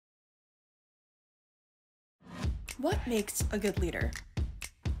What makes a good leader?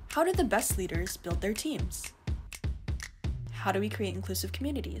 How do the best leaders build their teams? How do we create inclusive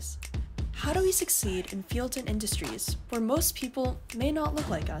communities? How do we succeed in fields and industries where most people may not look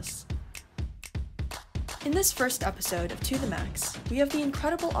like us? In this first episode of To the Max, we have the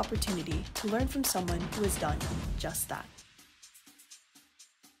incredible opportunity to learn from someone who has done just that.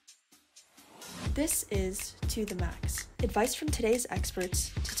 This is To the Max, advice from today's experts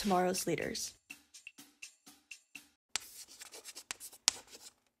to tomorrow's leaders.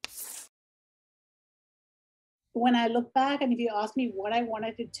 When I look back, and if you ask me what I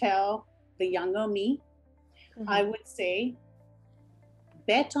wanted to tell the younger me, I would say,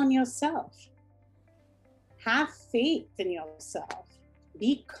 bet on yourself. Have faith in yourself.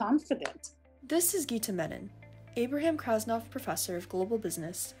 Be confident. This is Geeta Menon, Abraham Krasnov Professor of Global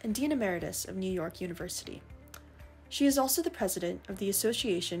Business and Dean Emeritus of New York University. She is also the president of the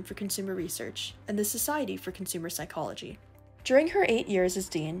Association for Consumer Research and the Society for Consumer Psychology. During her 8 years as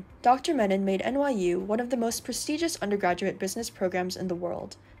dean, Dr. Menon made NYU one of the most prestigious undergraduate business programs in the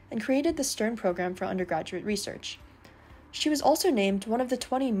world and created the Stern Program for Undergraduate Research. She was also named one of the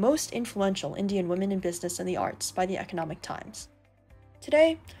 20 most influential Indian women in business and the arts by the Economic Times.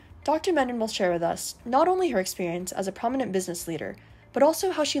 Today, Dr. Menon will share with us not only her experience as a prominent business leader, but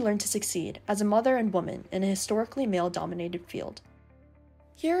also how she learned to succeed as a mother and woman in a historically male-dominated field.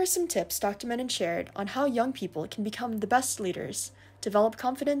 Here are some tips Dr. Menon shared on how young people can become the best leaders, develop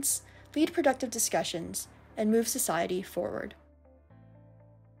confidence, lead productive discussions, and move society forward.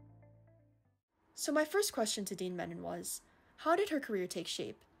 So my first question to Dean Menon was, how did her career take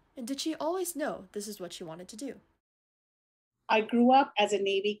shape, and did she always know this is what she wanted to do? I grew up as a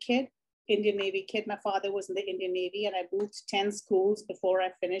Navy kid, Indian Navy kid. My father was in the Indian Navy, and I moved 10 schools before I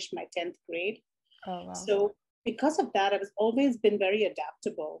finished my 10th grade. Oh, wow. So because of that, I've always been very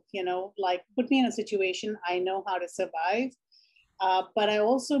adaptable, like put me in a situation, I know how to survive. But I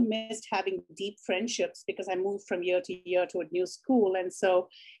also missed having deep friendships because I moved from year to year to a new school. And so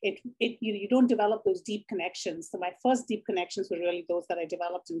you don't develop those deep connections. So my first deep connections were really those that I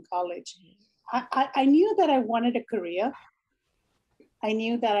developed in college. I knew that I wanted a career. I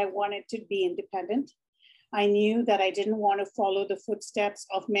knew that I wanted to be independent. I knew that I didn't want to follow the footsteps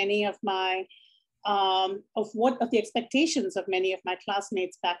of many of my of the expectations of many of my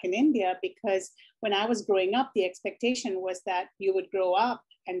classmates back in India, because when I was growing up, the expectation was that you would grow up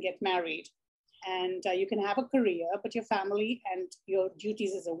and get married, and you can have a career, but your family and your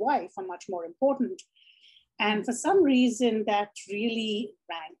duties as a wife are much more important. And for some reason, that really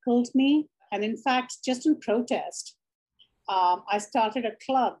rankled me. And in fact, just in protest, I started a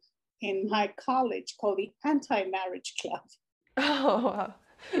club in my college called the Anti-Marriage Club. Oh, wow.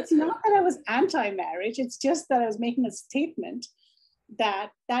 It's not that I was anti-marriage, it's just that I was making a statement that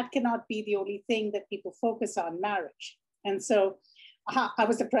that cannot be the only thing that people focus on, marriage. And so I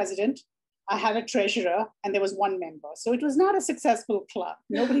was the president, I had a treasurer, and there was one member. So it was not a successful club.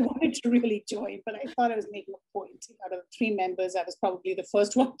 Nobody wanted to really join, but I thought I was making a point. Out of the 3 members, I was probably the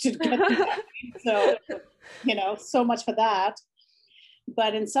first one to get married. So, so much for that.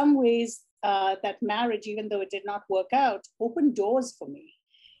 But in some ways, that marriage, even though it did not work out, opened doors for me.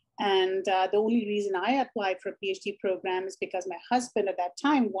 And the only reason I applied for a PhD program is because my husband at that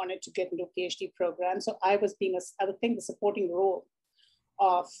time wanted to get into a PhD program. So I was playing the supporting role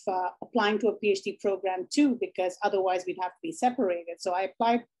of applying to a PhD program too, because otherwise we'd have to be separated. So I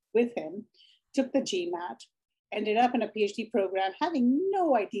applied with him, took the GMAT, ended up in a PhD program, having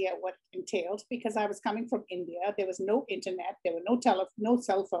no idea what it entailed because I was coming from India. There was no internet, there were no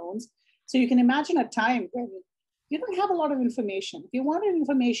cell phones. So you can imagine a time when you don't have a lot of information. If you wanted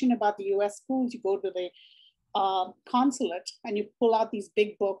information about the US schools, you go to the consulate and you pull out these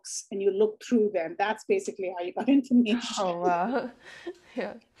big books and you look through them. That's basically how you got information. Oh, wow.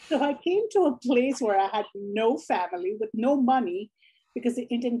 Yeah. So I came to a place where I had no family with no money because the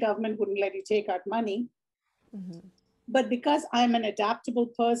Indian government wouldn't let you take out money. Mm-hmm. But because I'm an adaptable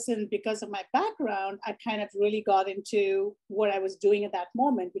person, because of my background, I kind of really got into what I was doing at that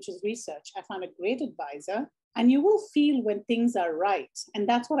moment, which is research. I found a great advisor. And you will feel when things are right. And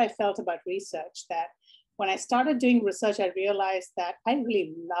that's what I felt about research, that when I started doing research, I realized that I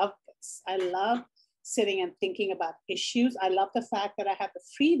really love this. I love sitting and thinking about issues. I love the fact that I have the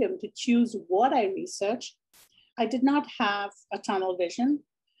freedom to choose what I research. I did not have a tunnel vision.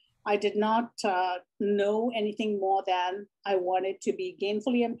 I did not know anything more than I wanted to be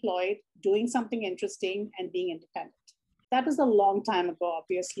gainfully employed, doing something interesting, and being independent. That was a long time ago,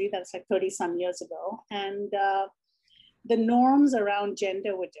 obviously. That's like 30 some years ago. And the norms around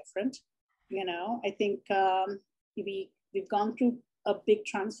gender were different. I think we've gone through a big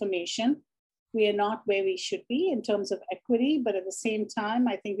transformation We are not where we should be in terms of equity, but at the same time,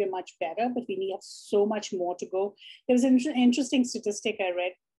 I think we're much better, but we need so much more to go. There was an interesting statistic I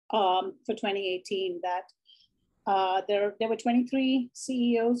read for 2018 that there were 23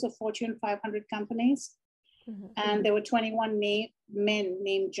 CEOs of Fortune 500 companies, and there were 21 men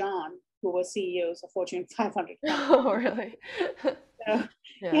named John who were CEOs of Fortune 500 companies. Oh, really? So,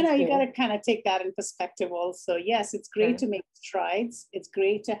 you got to kind of take that in perspective also. Yes, it's great to make strides. It's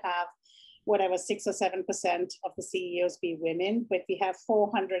great to have whatever 6 or 7% of the CEOs be women, but we have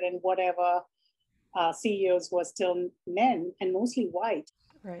 400 and whatever CEOs who are still men and mostly white.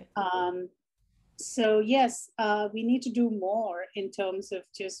 Right. So yes, we need to do more in terms of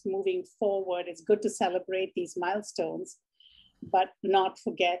just moving forward. It's good to celebrate these milestones, but not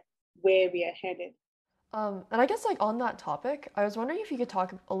forget where we are headed. And I guess like on that topic, I was wondering if you could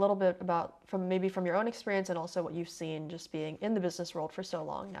talk a little bit about from your own experience and also what you've seen just being in the business world for so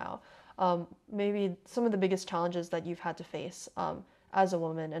long now. Maybe some of the biggest challenges that you've had to face as a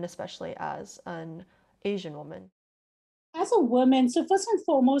woman and especially as an Asian woman. As a woman, so first and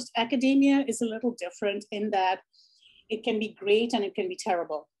foremost, academia is a little different in that it can be great and it can be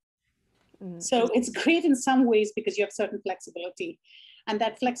terrible. So it's great in some ways because you have certain flexibility. And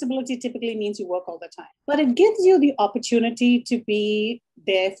that flexibility typically means you work all the time. But it gives you the opportunity to be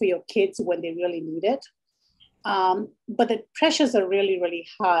there for your kids when they really need it. But the pressures are really, really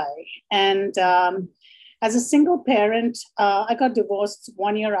high. And as a single parent, I got divorced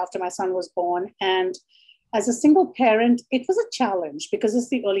 1 year after my son was born. And as a single parent, it was a challenge because it's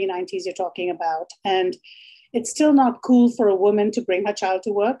the early 90s you're talking about. And it's still not cool for a woman to bring her child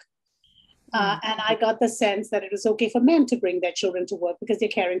to work. And I got the sense that it was okay for men to bring their children to work because they're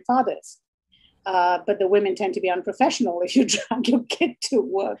caring fathers. But the women tend to be unprofessional if you drag your kid to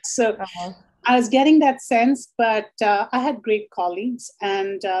work. So I was getting that sense, but I had great colleagues.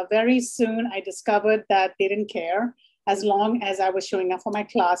 And very soon I discovered that they didn't care. As long as I was showing up for my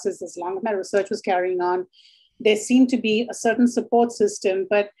classes, as long as my research was carrying on, there seemed to be a certain support system.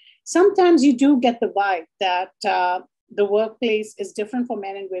 But sometimes you do get the vibe that the workplace is different for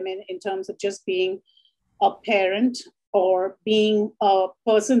men and women in terms of just being a parent or being a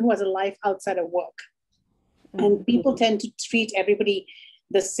person who has a life outside of work. And people tend to treat everybody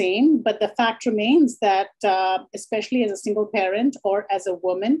the same. But the fact remains that, especially as a single parent or as a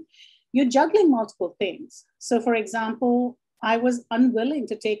woman, you're juggling multiple things. So, for example, I was unwilling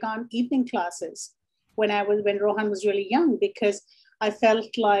to take on evening classes when Rohan was really young because I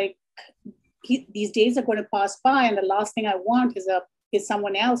felt like these days are going to pass by, and the last thing I want is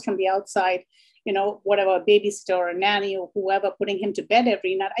someone else from the outside, whatever, a babysitter or a nanny or whoever, putting him to bed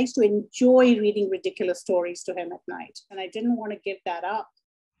every night. I used to enjoy reading ridiculous stories to him at night, and I didn't want to give that up.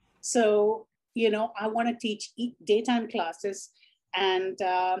 So, I want to teach daytime classes, and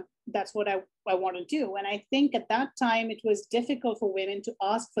that's what I want to do. And I think at that time, it was difficult for women to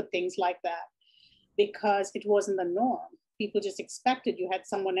ask for things like that because it wasn't the norm. People just expected you had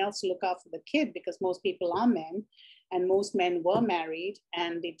someone else to look after the kid because most people are men and most men were married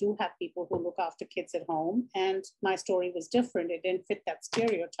and they do have people who look after kids at home. And my story was different. It didn't fit that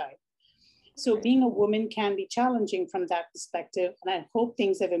stereotype. So being a woman can be challenging from that perspective. And I hope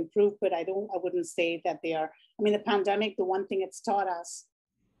things have improved, but I wouldn't say that they are. I mean, the pandemic, the one thing it's taught us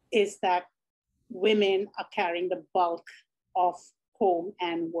is that women are carrying the bulk of home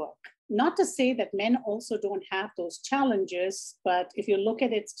and work. Not to say that men also don't have those challenges, but if you look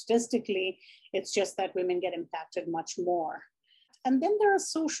at it statistically, it's just that women get impacted much more. And then there are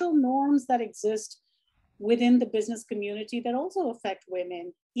social norms that exist within the business community that also affect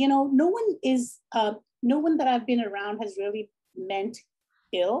women. No one that I've been around has really meant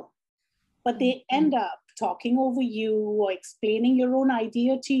ill, but they end up talking over you or explaining your own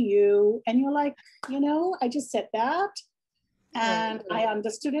idea to you. And you're like, I just said that. And I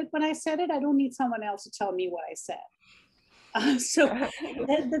understood it when I said it. I don't need someone else to tell me what I said. So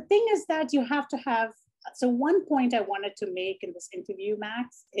the thing is that you have to have, so one point I wanted to make in this interview,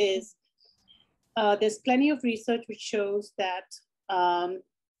 Max, is there's plenty of research which shows that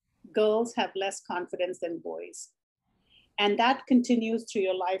girls have less confidence than boys. And that continues through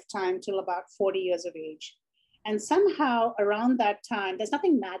your lifetime till about 40 years of age. And somehow around that time, there's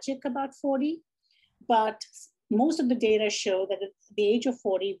nothing magic about 40, but most of the data show that at the age of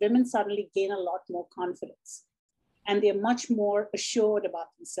 40, women suddenly gain a lot more confidence. And they're much more assured about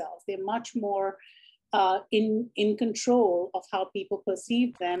themselves. They're much more in control of how people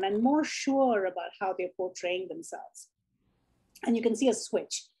perceive them and more sure about how they're portraying themselves. And you can see a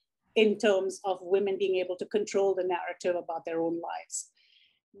switch in terms of women being able to control the narrative about their own lives.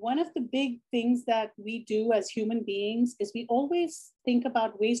 one of the big things that we do as human beings is we always think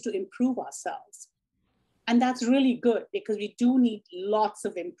about ways to improve ourselves. And that's really good because we do need lots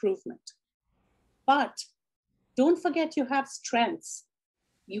of improvement. But don't forget you have strengths.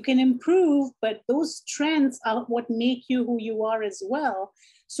 You can improve, but those strengths are what make you who you are as well.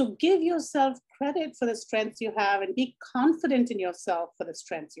 So give yourself credit for the strengths you have and be confident in yourself for the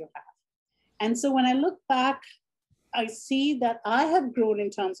strengths you have. And so when I look back, I see that I have grown in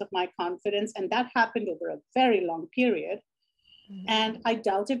terms of my confidence, and that happened over a very long period. And I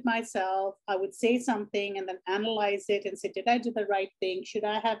doubted myself. I would say something and then analyze it and say, did I do the right thing? Should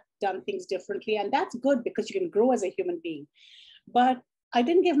I have done things differently? And that's good because you can grow as a human being. But I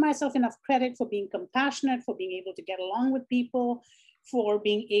didn't give myself enough credit for being compassionate, for being able to get along with people, for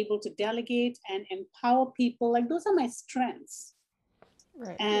being able to delegate and empower people. Like those are my strengths.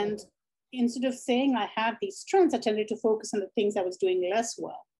 Right. And instead of saying I have these strengths, I tended to focus on the things I was doing less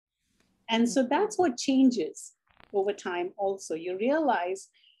well. And so that's what changes over time also. You realize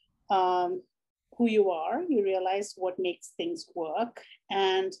who you are, you realize what makes things work,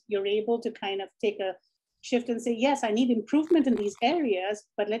 and you're able to kind of take a shift and say, yes, I need improvement in these areas,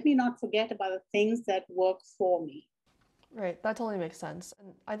 but let me not forget about the things that work for me. Right, that totally makes sense.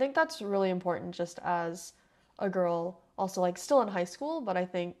 And I think that's really important just as a girl, also like still in high school, but I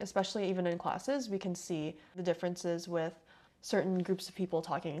think especially even in classes, we can see the differences with certain groups of people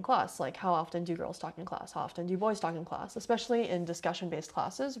talking in class. Like how often do girls talk in class? How often do boys talk in class? Especially in discussion-based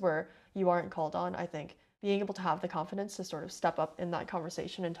classes where you aren't called on, I think being able to have the confidence to sort of step up in that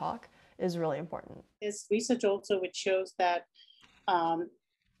conversation and talk is really important. There's research also which shows that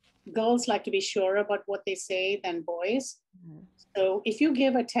girls like to be sure about what they say than boys. Mm-hmm. So if you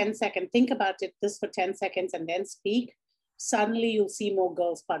give a 10-second, think about it this for 10 seconds and then speak, suddenly you'll see more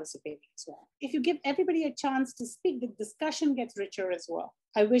girls participating as well. If you give everybody a chance to speak, the discussion gets richer as well.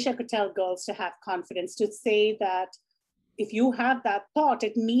 I wish I could tell girls to have confidence, to say that if you have that thought,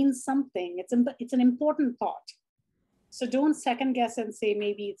 it means something. It's an important thought. So don't second guess and say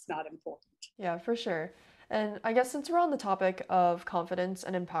maybe it's not important. Yeah, for sure. And I guess since we're on the topic of confidence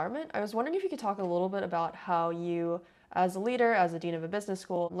and empowerment, I was wondering if you could talk a little bit about how you, as a leader, as a dean of a business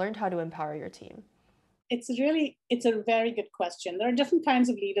school, learned how to empower your team. It's a very good question. There are different kinds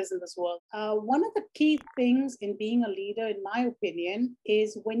of leaders in this world. One of the key things in being a leader, in my opinion,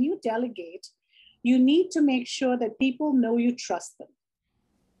 is when you delegate, you need to make sure that people know you trust them.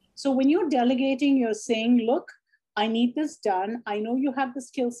 So when you're delegating, you're saying, look, I need this done. I know you have the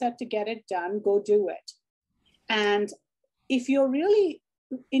skill set to get it done. Go do it. And if you're really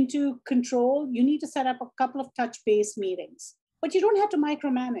into control, you need to set up a couple of touch-base meetings. But you don't have to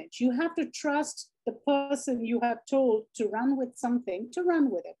micromanage. You have to trust the person you have told to run with something, to run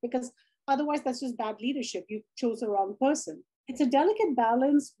with it, because otherwise that's just bad leadership. You chose the wrong person. It's a delicate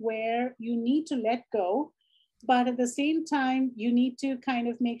balance where you need to let go, but at the same time, you need to kind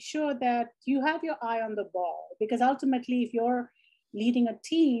of make sure that you have your eye on the ball, because ultimately, if you're leading a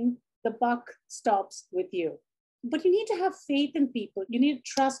team, the buck stops with you. But you need to have faith in people. You need to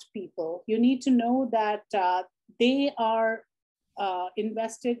trust people. You need to know that they are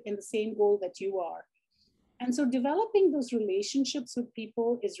invested in the same goal that you are. And so developing those relationships with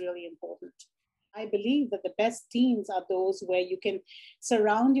people is really important. I believe that the best teams are those where you can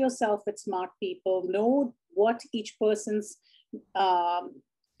surround yourself with smart people, know what each person's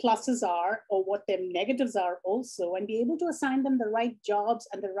pluses are or what their negatives are also, and be able to assign them the right jobs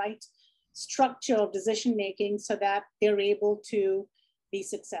and the right structure of decision making so that they're able to be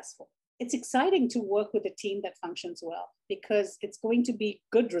successful. It's exciting to work with a team that functions well because it's going to be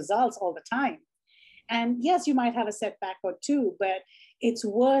good results all the time. And yes, you might have a setback or two, but it's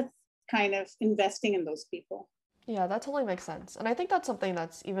worth kind of investing in those people. Yeah, that totally makes sense. And I think that's something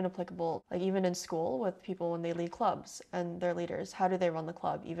that's even applicable, like even in school with people when they lead clubs and their leaders. How do they run the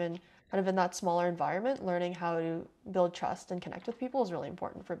club? Even kind of in that smaller environment, learning how to build trust and connect with people is really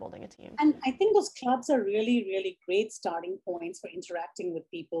important for building a team. And I think those clubs are really, really great starting points for interacting with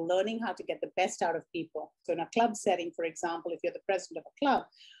people, learning how to get the best out of people. So in a club setting, for example, if you're the president of a club,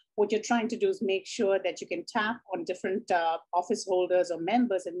 what you're trying to do is make sure that you can tap on different office holders or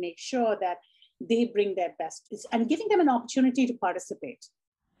members and make sure that they bring their best and giving them an opportunity to participate.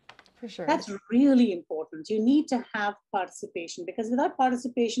 For sure. That's really important. You need to have participation because without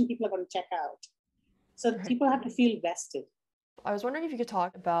participation, people are going to check out. So right. People have to feel vested. I was wondering if you could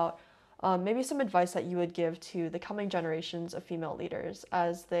talk about maybe some advice that you would give to the coming generations of female leaders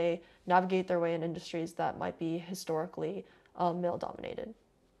as they navigate their way in industries that might be historically male-dominated.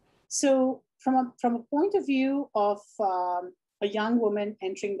 So from a point of view of a young woman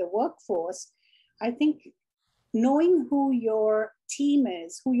entering the workforce, I think knowing who your team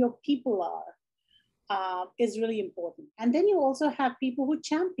is, who your people is really important. And then you also have people who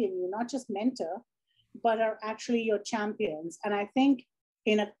champion you, not just mentor, but are actually your champions. And I think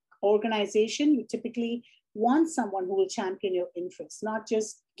in an organization, you typically want someone who will champion your interests, not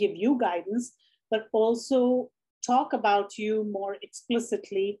just give you guidance, but also talk about you more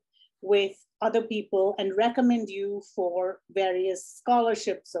explicitly with other people and recommend you for various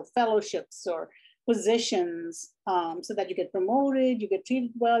scholarships or fellowships or positions, so that you get promoted, you get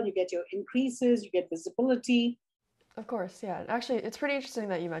treated well, you get your increases, you get visibility. Of course, yeah. Actually, it's pretty interesting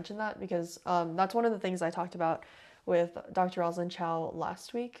that you mentioned that because that's one of the things I talked about with Dr. Rosalind Chow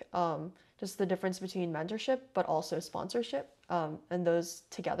last week. Just the difference between mentorship but also sponsorship, and those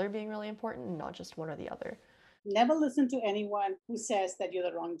together being really important and not just one or the other. Never listen to anyone who says that you're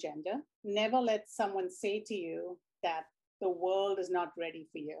the wrong gender. Never let someone say to you that the world is not ready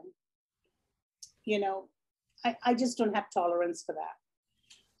for you. You know, I just don't have tolerance for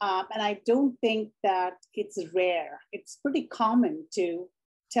that. And I don't think that it's rare. It's pretty common to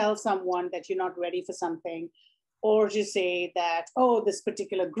tell someone that you're not ready for something, or to say that, oh, this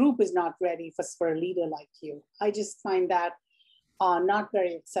particular group is not ready for a leader like you. I just find that not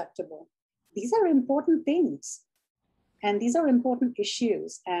very acceptable. These are important things, and these are important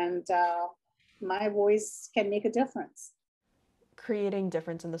issues, and my voice can make a difference. Creating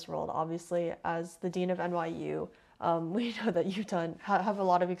difference in this world, obviously, as the dean of NYU, we know that you've have a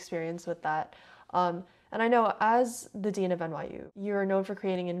lot of experience with that. And I know as the dean of NYU, you're known for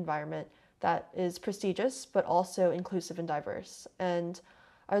creating an environment that is prestigious, but also inclusive and diverse. And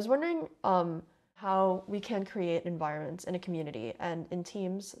I was wondering how we can create environments in a community and in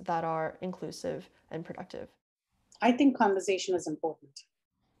teams that are inclusive and productive. I think conversation is important.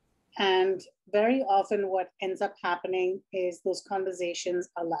 And very often what ends up happening is those conversations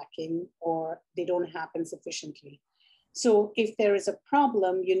are lacking or they don't happen sufficiently. So if there is a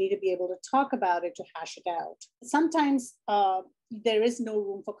problem, you need to be able to talk about it, to hash it out. Sometimes there is no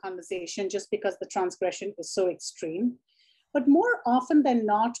room for conversation just because the transgression is so extreme. But more often than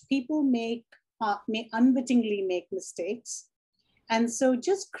not, people may unwittingly make mistakes. And so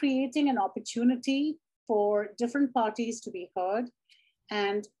just creating an opportunity for different parties to be heard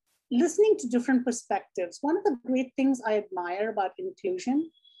and listening to different perspectives. One of the great things I admire about inclusion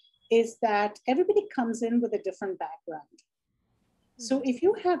is that everybody comes in with a different background. So if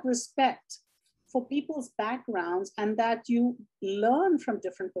you have respect for people's backgrounds and that you learn from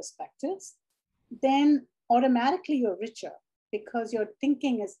different perspectives, then automatically you're richer because your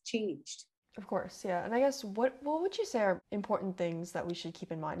thinking has changed. Of course, yeah. And I guess what would you say are important things that we should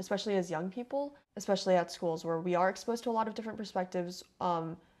keep in mind, especially as young people, especially at schools where we are exposed to a lot of different perspectives?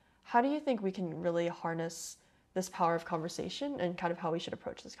 How do you think we can really harness this power of conversation and kind of how we should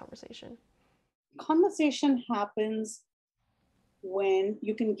approach this conversation? Conversation happens when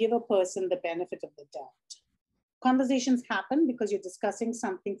you can give a person the benefit of the doubt. Conversations happen because you're discussing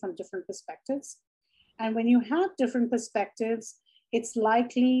something from different perspectives. And when you have different perspectives, it's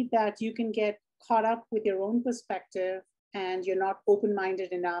likely that you can get caught up with your own perspective and you're not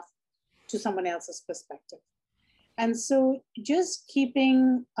open-minded enough to someone else's perspective. And so just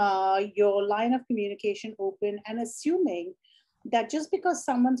keeping your line of communication open and assuming that just because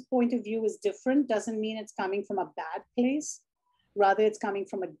someone's point of view is different doesn't mean it's coming from a bad place. Rather, it's coming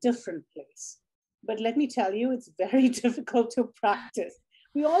from a different place. But let me tell you, it's very difficult to practice.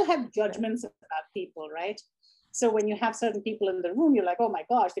 We all have judgments about people, right? So when you have certain people in the room, you're like, oh my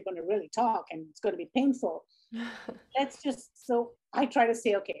gosh, they're going to really talk and it's going to be painful. So I try to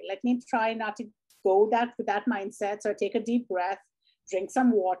say, okay, let me try not to go with that mindset. So I take a deep breath, drink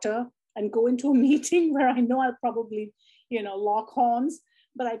some water, and go into a meeting where I know I'll probably, lock horns.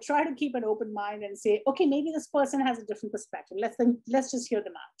 But I try to keep an open mind and say, okay, maybe this person has a different perspective. Let's just hear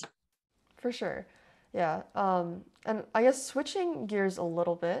them out. For sure. Yeah. And I guess switching gears a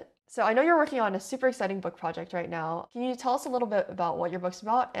little bit. So I know you're working on a super exciting book project right now. Can you tell us a little bit about what your book's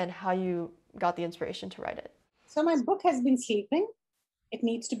about and how you got the inspiration to write it? So my book has been sleeping. It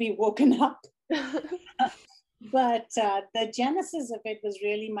needs to be woken up. But the genesis of it was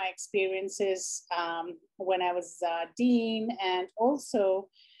really my experiences when I was dean, and also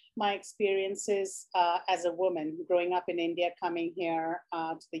my experiences as a woman growing up in India, coming here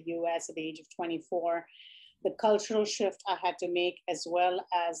to the US at the age of 24, the cultural shift I had to make, as well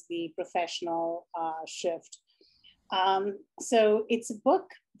as the professional shift. So it's a book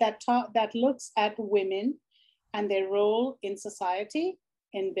that looks at women and their role in society,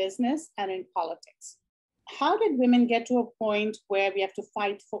 in business, and in politics. How did women get to a point where we have to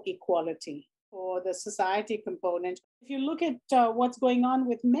fight for equality, for the society component? If you look at what's going on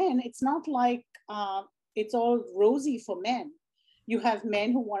with men, it's not like it's all rosy for men. You have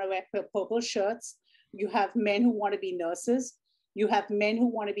men who want to wear purple shirts. You have men who want to be nurses. You have men who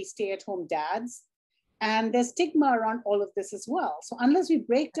want to be stay-at-home dads. And there's stigma around all of this as well. So unless we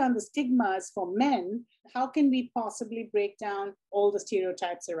break down the stigmas for men, how can we possibly break down all the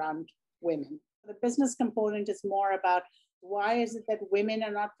stereotypes around women? The business component is more about why is it that women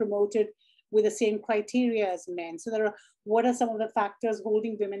are not promoted with the same criteria as men? So what are some of the factors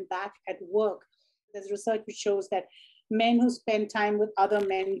holding women back at work? There's research which shows that men who spend time with other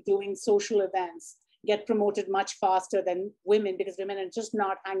men doing social events get promoted much faster than women, because women are just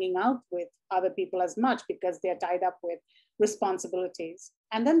not hanging out with other people as much because they're tied up with responsibilities.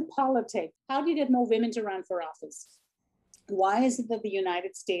 And then politics. How do you get more women to run for office? Why is it that the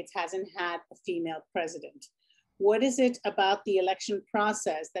United States hasn't had a female president? What is it about the election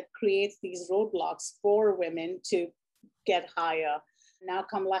process that creates these roadblocks for women to get higher? Now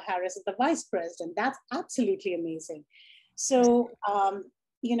Kamala Harris is the vice president. That's absolutely amazing. So,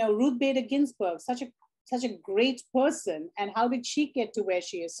 Ruth Bader Ginsburg, such a great person, and how did she get to where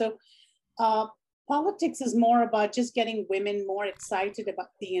she is? So, politics is more about just getting women more excited about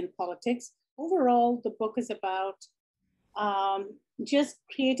being in politics. Overall, the book is about just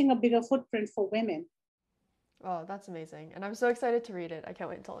creating a bigger footprint for women. Oh, that's amazing. And I'm so excited to read it. I can't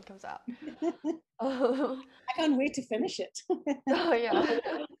wait until it comes out. I can't wait to finish it. Oh, yeah.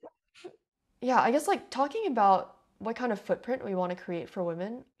 Yeah, I guess like talking about what kind of footprint we want to create for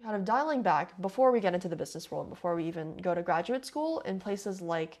women, kind of dialing back before we get into the business world, before we even go to graduate school in places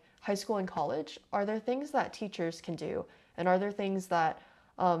like high school and college, are there things that teachers can do? And are there things that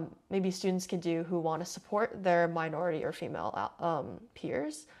maybe students can do who want to support their minority or female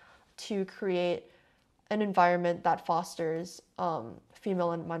peers to create an environment that fosters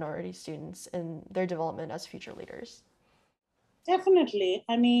female and minority students in their development as future leaders? Definitely.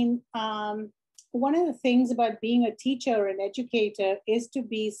 I mean, one of the things about being a teacher or an educator is to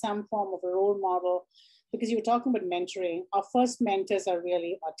be some form of a role model, because you were talking about mentoring. Our first mentors are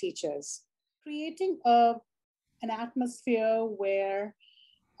really our teachers. Creating an atmosphere where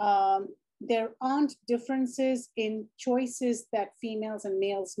there aren't differences in choices that females and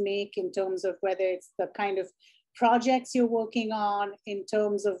males make in terms of whether it's the kind of projects you're working on, in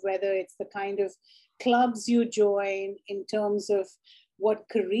terms of whether it's the kind of clubs you join, in terms of what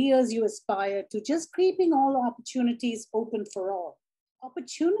careers you aspire to, just keeping all opportunities open for all.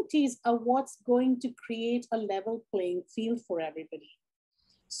 Opportunities are what's going to create a level playing field for everybody.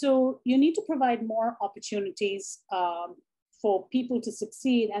 So you need to provide more opportunities for people to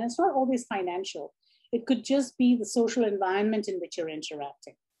succeed. And it's not always financial. It could just be the social environment in which you're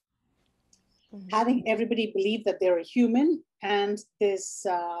interacting. Mm-hmm. Having everybody believe that they're a human, and this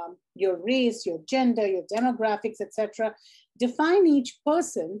your race, your gender, your demographics, etc., define each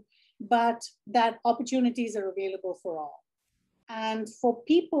person, but that opportunities are available for all. And for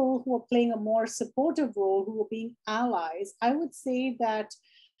people who are playing a more supportive role, who are being allies, I would say that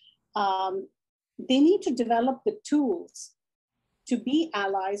they need to develop the tools to be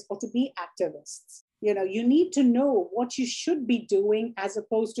allies or to be activists. You need to know what you should be doing, as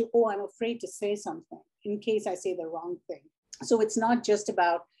opposed to, oh, I'm afraid to say something in case I say the wrong thing. So it's not just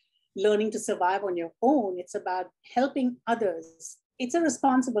about learning to survive on your own. It's about helping others. It's a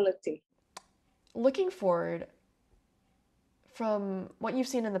responsibility. Looking forward, from what you've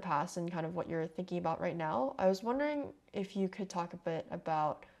seen in the past and kind of what you're thinking about right now, I was wondering if you could talk a bit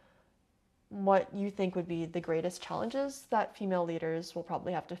about what you think would be the greatest challenges that female leaders will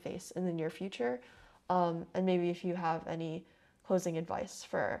probably have to face in the near future. And maybe if you have any closing advice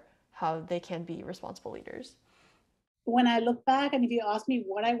for how they can be responsible leaders. When I look back, and if you ask me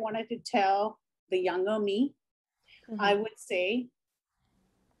what I wanted to tell the younger me, mm-hmm. I would say,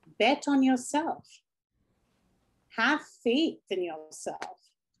 bet on yourself. Have faith in yourself.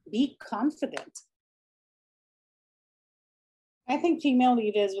 Be confident. I think female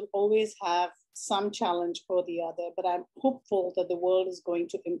leaders will always have some challenge or the other, but I'm hopeful that the world is going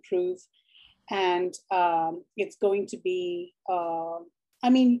to improve, and it's going to be,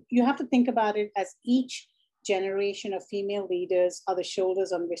 you have to think about it as each generation of female leaders are the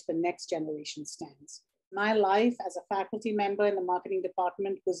shoulders on which the next generation stands. My life as a faculty member in the marketing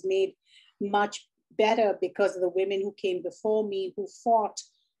department was made much better because of the women who came before me, who fought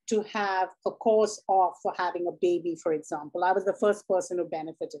to have a course off for having a baby, for example. I was the first person who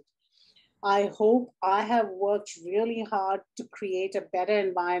benefited. I hope I have worked really hard to create a better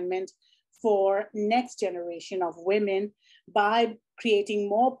environment for next generation of women by creating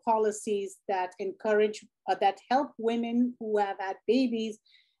more policies that encourage, that help women who have had babies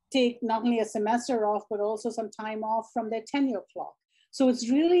take not only a semester off, but also some time off from their tenure clock. So it's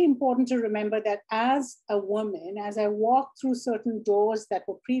really important to remember that as a woman, as I walk through certain doors that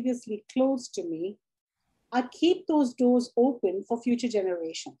were previously closed to me, I keep those doors open for future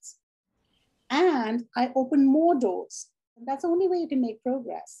generations. And I open more doors. And that's the only way you can make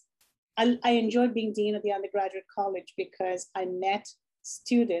progress. I enjoyed being dean of the undergraduate college because I met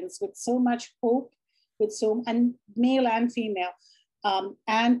students with so much hope, and male and female,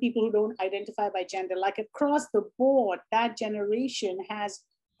 and people who don't identify by gender. Like across the board, that generation has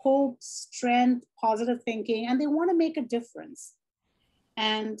hope, strength, positive thinking, and they want to make a difference.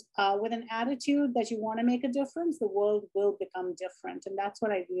 And with an attitude that you want to make a difference, the world will become different. And that's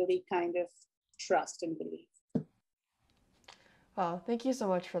what I really kind of trust and believe. Wow, thank you so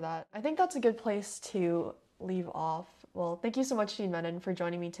much for that. I think that's a good place to leave off. Well, thank you so much, Dean Menon, for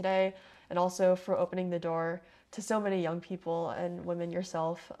joining me today and also for opening the door to so many young people and women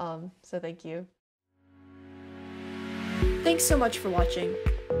yourself. So thank you. Thanks so much for watching.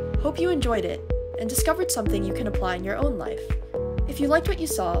 Hope you enjoyed it and discovered something you can apply in your own life. If you liked what you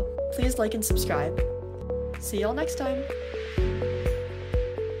saw, please like and subscribe. See y'all next time.